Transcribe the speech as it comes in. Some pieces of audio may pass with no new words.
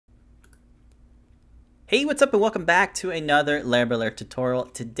Hey, what's up and welcome back to another layer by layer tutorial.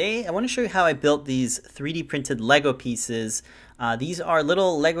 Today I want to show you how I built these 3D printed Lego pieces. These are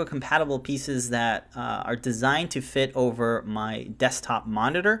little Lego compatible pieces that are designed to fit over my desktop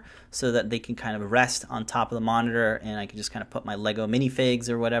monitor so that they can kind of rest on top of the monitor and I can just kind of put my Lego minifigs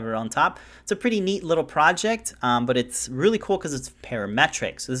or whatever on top. It's a pretty neat little project, but it's really cool because it's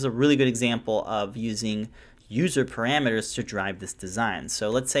parametric. So this is a really good example of using user parameters to drive this design. So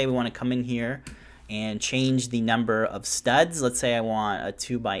let's say we want to come in here and change the number of studs. Let's say I want a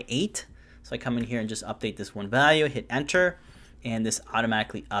 2x8. So I come in here and just update this one value, hit enter, and this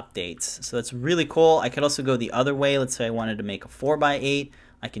automatically updates. So that's really cool. I could also go the other way. Let's say I wanted to make a 4x8.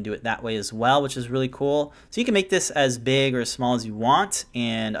 I can do it that way as well, which is really cool. So you can make this as big or as small as you want.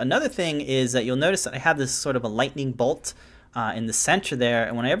 And another thing is that you'll notice that I have this sort of a lightning bolt in the center there,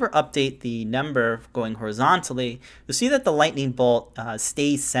 and when I ever update the number going horizontally, you'll see that the lightning bolt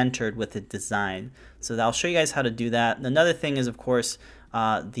stays centered with the design. So I'll show you guys how to do that. And another thing is, of course,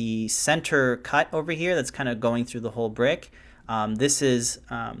 the center cut over here that's kind of going through the whole brick. This is,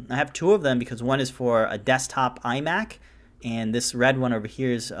 I have two of them because one is for a desktop iMac, and this red one over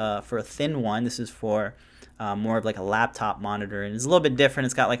here is for a thin one. This is for more of like a laptop monitor, and it's a little bit different.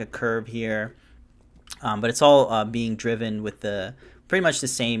 It's got like a curve here. But it's all being driven with the pretty much the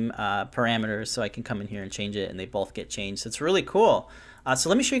same parameters, so I can come in here and change it and they both get changed. So it's really cool. So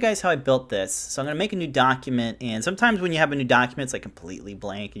let me show you guys how I built this. So I'm going to make a new document, and sometimes when you have a new document it's like completely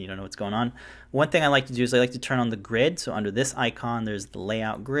blank and you don't know what's going on. One thing I like to do is I like to turn on the grid. So under this icon there's the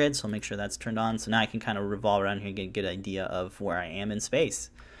layout grid, so I'll make sure that's turned on. So now I can kind of revolve around here and get a good idea of where I am in space.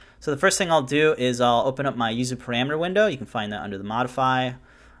 So the first thing I'll do is I'll open up my user parameter window. You can find that under the modify.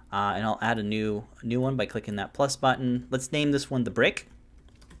 And I'll add a new one by clicking that plus button. Let's name this one the brick.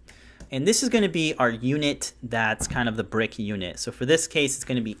 And this is going to be our unit that's kind of the brick unit. So for this case, it's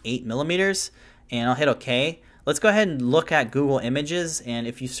going to be 8 millimeters. And I'll hit OK. Let's go ahead and look at Google Images. And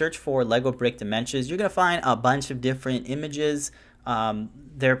if you search for Lego brick dimensions, you're going to find a bunch of different images.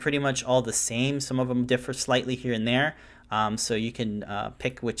 They're pretty much all the same. Some of them differ slightly here and there. So you can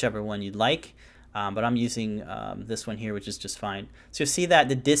pick whichever one you'd like. But I'm using this one here, which is just fine. So you'll see that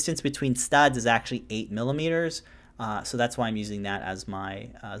the distance between studs is actually 8 millimeters. So that's why I'm using that as my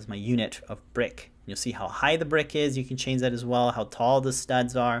unit of brick. You'll see how high the brick is. You can change that as well, how tall the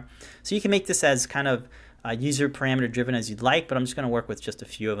studs are. So you can make this as kind of user parameter driven as you'd like, but I'm just going to work with just a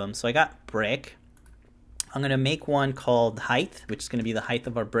few of them. So I got brick. I'm going to make one called height, which is going to be the height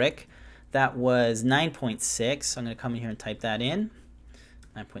of our brick. That was 9.6. So I'm going to come in here and type that in.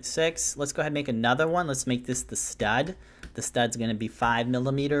 9.6. Let's go ahead and make another one. Let's make this the stud. The stud's going to be 5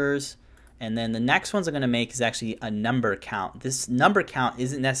 millimeters. And then the next ones I'm going to make is actually a number count. This number count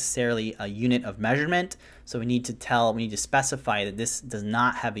isn't necessarily a unit of measurement, so we need to specify that this does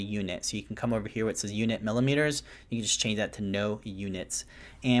not have a unit. So you can come over here where it says unit millimeters. You can just change that to no units.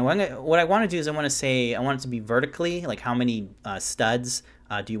 And what I want to do is I want it to be vertically, like how many studs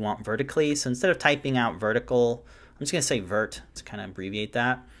do you want vertically. So instead of typing out vertical, I'm just going to say vert to kind of abbreviate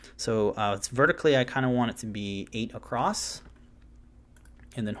that. So it's vertically, I kind of want it to be 8 across.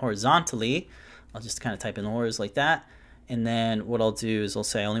 And then horizontally, I'll just kind of type in horiz like that. And then what I'll do is I'll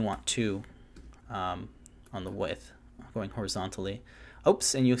say I only want 2 on the width going horizontally.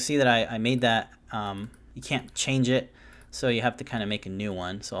 Oops, and you'll see that I made that, you can't change it. So you have to kind of make a new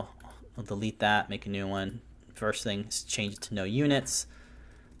one. So I'll delete that, make a new one. First thing is change it to no units.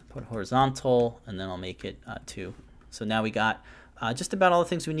 Put horizontal, and then I'll make it 2. So now we got just about all the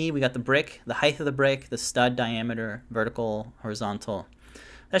things we need. We got the brick, the height of the brick, the stud diameter, vertical, horizontal.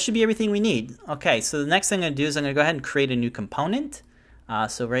 That should be everything we need. Okay, so the next thing I'm going to do is I'm going to go ahead and create a new component.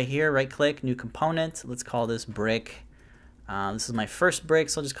 So right here, right click, new component. Let's call this brick. This is my first brick,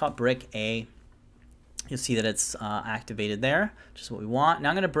 so I'll just call it brick A. You'll see that it's activated there, which is what we want. Now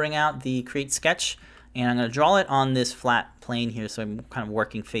I'm going to bring out the create sketch, and I'm going to draw it on this flat plane here, so I'm kind of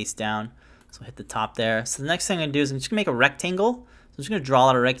working face down. So hit the top there. So the next thing I'm going to do is I'm just going to make a rectangle. So I'm just going to draw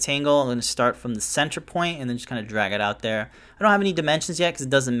out a rectangle. I'm going to start from the center point and then just kind of drag it out there. I don't have any dimensions yet because it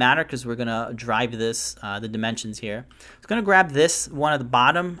doesn't matter because we're going to drive this, the dimensions here. I'm going to grab this one at the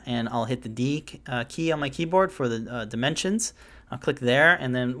bottom and I'll hit the D key on my keyboard for the dimensions. I'll click there,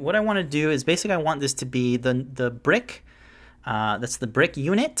 and then what I want to do is basically I want this to be the brick. That's the brick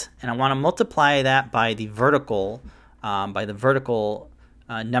unit, and I want to multiply that by the vertical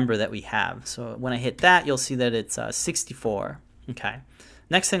number that we have. So when I hit that, you'll see that it's 64. Okay.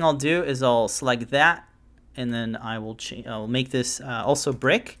 Next thing I'll do is I'll select that, and then I'll make this also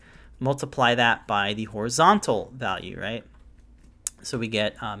brick, multiply that by the horizontal value, right? So we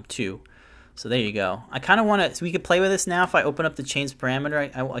get 2. So there you go. I kind of want to, so we could play with this now. If I open up the change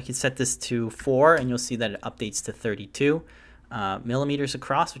parameter, I can set this to 4, and you'll see that it updates to 32 millimeters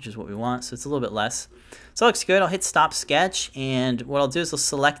across, which is what we want. So it's a little bit less. So it looks good. I'll hit stop sketch, and what I'll do is I'll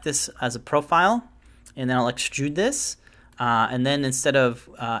select this as a profile, and then I'll extrude this. And then instead of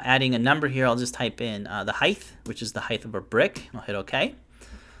adding a number here, I'll just type in the height, which is the height of our brick. I'll hit OK.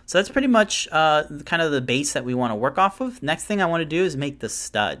 So that's pretty much kind of the base that we want to work off of. Next thing I want to do is make the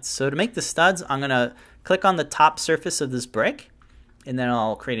studs. So to make the studs, I'm going to click on the top surface of this brick, and then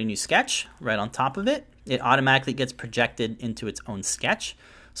I'll create a new sketch right on top of it. It automatically gets projected into its own sketch.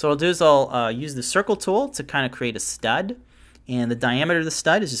 So what I'll do is I'll use the circle tool to kind of create a stud, and the diameter of the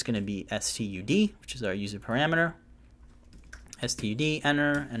stud is just going to be STUD, which is our user parameter. STUD,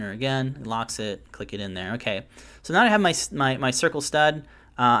 enter, enter again, it locks it, click it in there. Okay, so now I have my circle stud.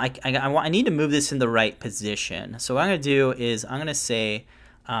 I need to move this in the right position. So what I'm going to do is I'm going to say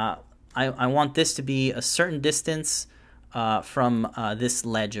I want this to be a certain distance from this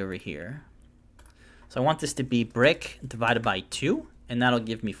ledge over here. So I want this to be brick divided by 2, and that'll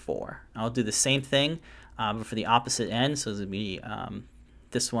give me 4. I'll do the same thing but for the opposite end. So this will be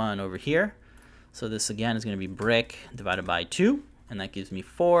this one over here. So this again is going to be brick divided by 2, and that gives me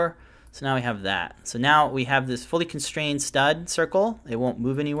 4. So now we have that. So now we have this fully constrained stud circle. It won't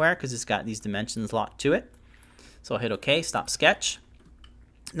move anywhere because it's got these dimensions locked to it. So I'll hit OK, stop sketch.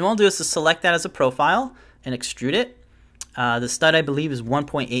 And what I'll do is to select that as a profile and extrude it. The stud, I believe, is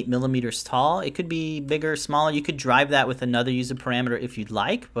 1.8 millimeters tall. It could be bigger, smaller. You could drive that with another user parameter if you'd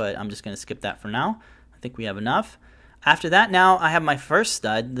like, but I'm just going to skip that for now. I think we have enough. After that, now I have my first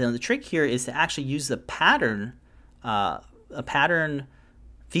stud. Then the trick here is to actually use the pattern, a pattern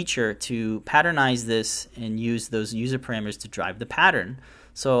feature to patternize this and use those user parameters to drive the pattern.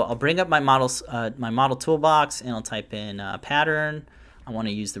 So I'll bring up my model toolbox, and I'll type in pattern. I want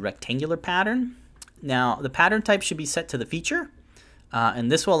to use the rectangular pattern. Now the pattern type should be set to the feature,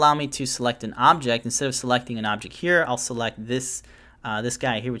 and this will allow me to select an object. Instead of selecting an object here, I'll select this this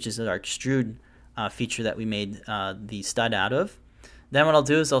guy here, which is our extrude feature that we made the stud out of. Then what I'll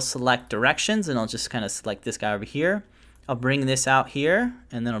do is I'll select directions, and I'll just kind of select this guy over here. I'll bring this out here,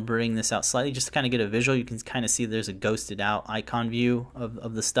 and then I'll bring this out slightly just to kind of get a visual. You can kind of see there's a ghosted out icon view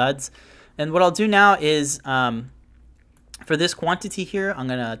of the studs. And what I'll do now is for this quantity here, I'm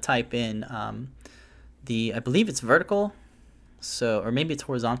going to type in I believe it's vertical, so, or maybe it's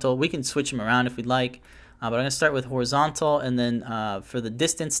horizontal. We can switch them around if we'd like, but I'm going to start with horizontal, and then for the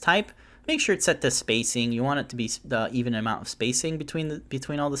distance type, make sure it's set to spacing. You want it to be the even amount of spacing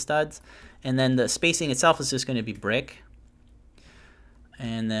between all the studs, and then the spacing itself is just going to be brick.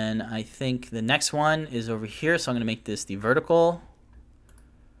 And then I think the next one is over here, so I'm going to make this the vertical.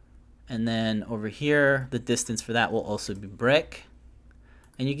 And then over here, the distance for that will also be brick.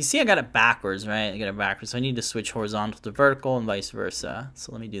 And you can see I got it backwards, right? I got it backwards, so I need to switch horizontal to vertical and vice versa.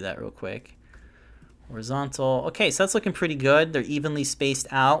 So let me do that real quick. Horizontal. Okay, so that's looking pretty good. They're evenly spaced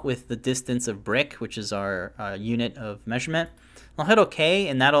out with the distance of brick, which is our unit of measurement. I'll hit OK,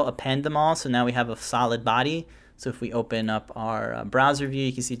 and that'll append them all. So now we have a solid body. So if we open up our browser view,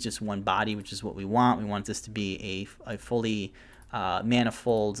 you can see just one body, which is what we want. We want this to be a fully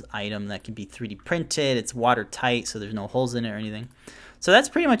manifold item that can be 3D printed. It's watertight, so there's no holes in it or anything. So that's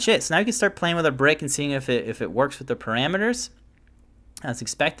pretty much it. So now we can start playing with our brick and seeing if it works with the parameters as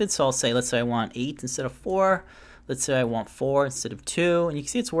expected. So I'll say, let's say I want 8 instead of 4. Let's say I want 4 instead of 2. And you can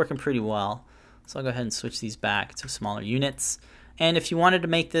see it's working pretty well. So I'll go ahead and switch these back to smaller units. And if you wanted to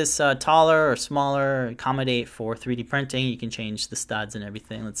make this taller or smaller, accommodate for 3D printing, you can change the studs and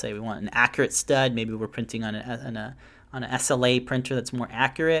everything. Let's say we want an accurate stud. Maybe we're printing on an SLA printer that's more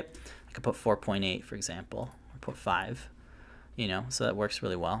accurate. I could put 4.8, for example, or put 5. You know, so that works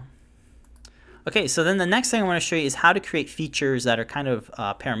really well. Okay, so then the next thing I want to show you is how to create features that are kind of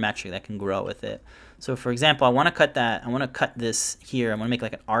parametric that can grow with it. So for example, I want to cut that. I want to cut this here. I want to make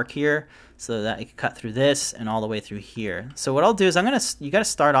like an arc here so that I can cut through this and all the way through here. So what I'll do is you got to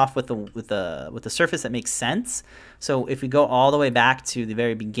start off with the surface that makes sense. So if we go all the way back to the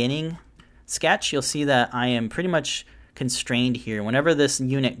very beginning sketch, you'll see that I am pretty much constrained here. Whenever this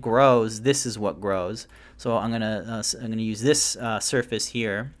unit grows, this is what grows. So I'm gonna use this surface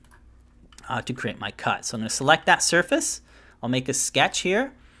here to create my cut. So I'm gonna select that surface. I'll make a sketch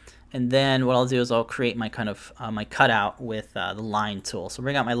here, and then what I'll do is I'll create my kind of my cutout with the line tool. So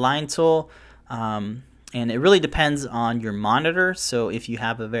bring out my line tool, and it really depends on your monitor. So if you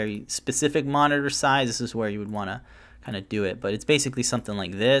have a very specific monitor size, this is where you would want to kind of do it. But it's basically something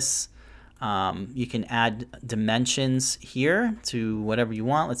like this. You can add dimensions here to whatever you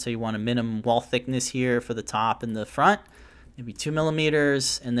want. Let's say you want a minimum wall thickness here for the top and the front. maybe 2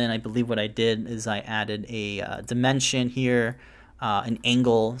 millimeters. And then I believe what I did is I added a dimension here, an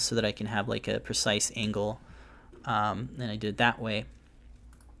angle, so that I can have like a precise angle. And I did it that way.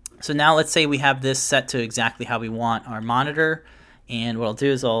 So now let's say we have this set to exactly how we want our monitor. And what I'll do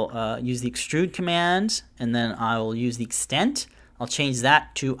is I'll use the extrude command, and then I will use the extent. I'll change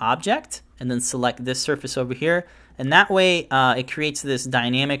that to object, and then select this surface over here. And that way it creates this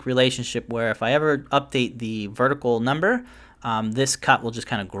dynamic relationship where if I ever update the vertical number, this cut will just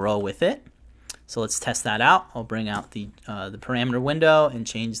kind of grow with it. So let's test that out. I'll bring out the parameter window and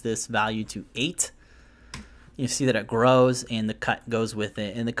change this value to 8. You see that it grows and the cut goes with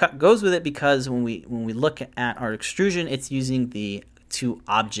it. And the cut goes with it because when we look at our extrusion, it's using the to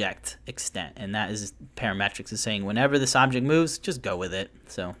object extent. And that is parametrics is saying whenever this object moves, just go with it.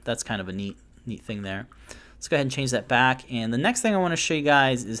 So that's kind of a neat thing there. Let's go ahead and change that back. And the next thing I want to show you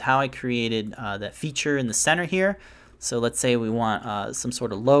guys is how I created that feature in the center here. So let's say we want some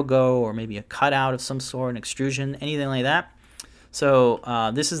sort of logo or maybe a cutout of some sort, an extrusion, anything like that. So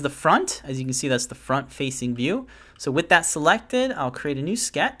this is the front. As you can see, that's the front facing view. So with that selected, I'll create a new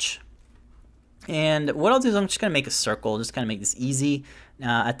sketch. And what I'll do is I'm just going to make a circle, just kind of make this easy.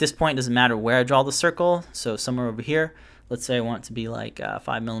 At this point, it doesn't matter where I draw the circle. So somewhere over here, let's say I want it to be like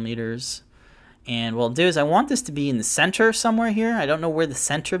 5 millimeters. And what I'll do is I want this to be in the center somewhere here. I don't know where the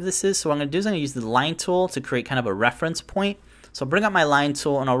center of this is. So what I'm going to do is I'm going to use the line tool to create kind of a reference point. So I'll bring up my line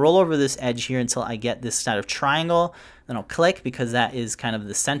tool and I'll roll over this edge here until I get this kind of triangle. Then I'll click because that is kind of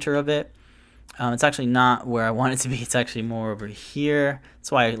the center of it. It's actually not where I want it to be. It's actually more over here.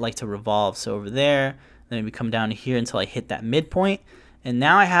 That's why I like to revolve. So over there, then we come down to here until I hit that midpoint. And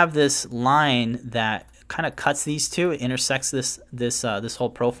now I have this line that kind of cuts these two. It intersects this whole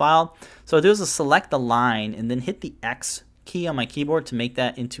profile. So I'll do is I'll select the line and then hit the X key on my keyboard to make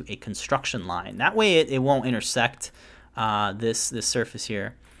that into a construction line. That way it won't intersect this surface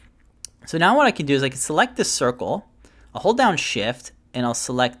here. So now what I can do is I can select this circle. I'll hold down Shift and I'll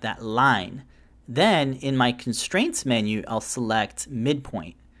select that line. Then in my constraints menu, I'll select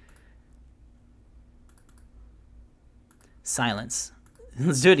midpoint. Silence.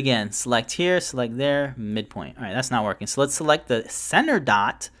 Let's do it again. Select here, select there, midpoint. All right, that's not working. So let's select the center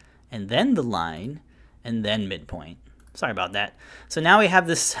dot and then the line and then midpoint. Sorry about that. So now we have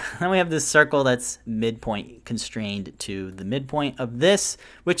this circle that's midpoint constrained to the midpoint of this,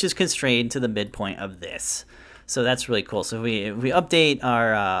 which is constrained to the midpoint of this. So that's really cool. So if we update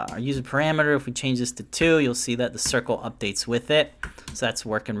our user parameter, if we change this to 2, you'll see that the circle updates with it. So that's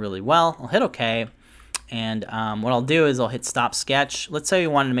working really well. I'll hit OK. And what I'll do is I'll hit Stop Sketch. Let's say we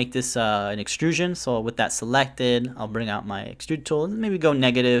wanted to make this an extrusion. So with that selected, I'll bring out my extrude tool and maybe go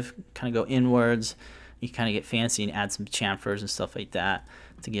negative, kind of go inwards. You kind of get fancy and add some chamfers and stuff like that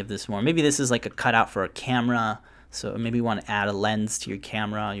to give this more. Maybe this is like a cutout for a camera. So maybe you want to add a lens to your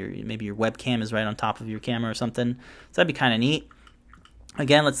camera. Maybe your webcam is right on top of your camera or something. So that'd be kind of neat.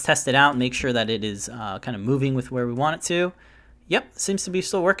 Again, let's test it out and make sure that it is kind of moving with where we want it to. Yep, seems to be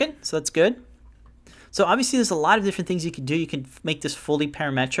still working, so that's good. So obviously there's a lot of different things you can do. You can make this fully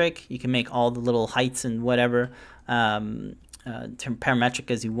parametric. You can make all the little heights and whatever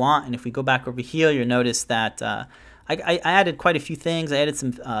parametric as you want. And if we go back over here, you'll notice that I added quite a few things. I added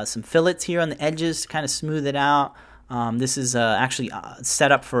some fillets here on the edges to kind of smooth it out. This is actually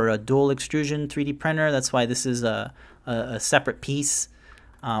set up for a dual extrusion 3D printer. That's why this is a separate piece.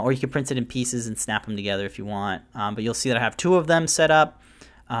 Or you can print it in pieces and snap them together if you want. But you'll see that I have 2 of them set up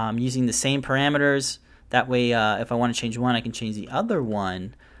using the same parameters. That way, if I want to change one, I can change the other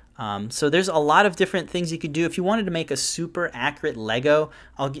one. So there's a lot of different things you could do. If you wanted to make a super accurate Lego,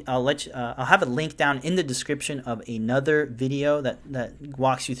 I'll have a link down in the description of another video that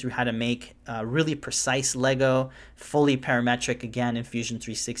walks you through how to make a really precise Lego, fully parametric, again in Fusion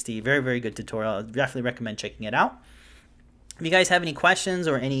 360. Very, very good tutorial. I definitely recommend checking it out. If you guys have any questions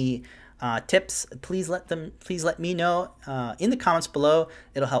or any tips, please let me know in the comments below.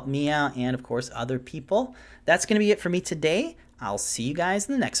 It'll help me out and of course other people. That's going to be it for me today. I'll see you guys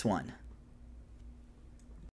in the next one.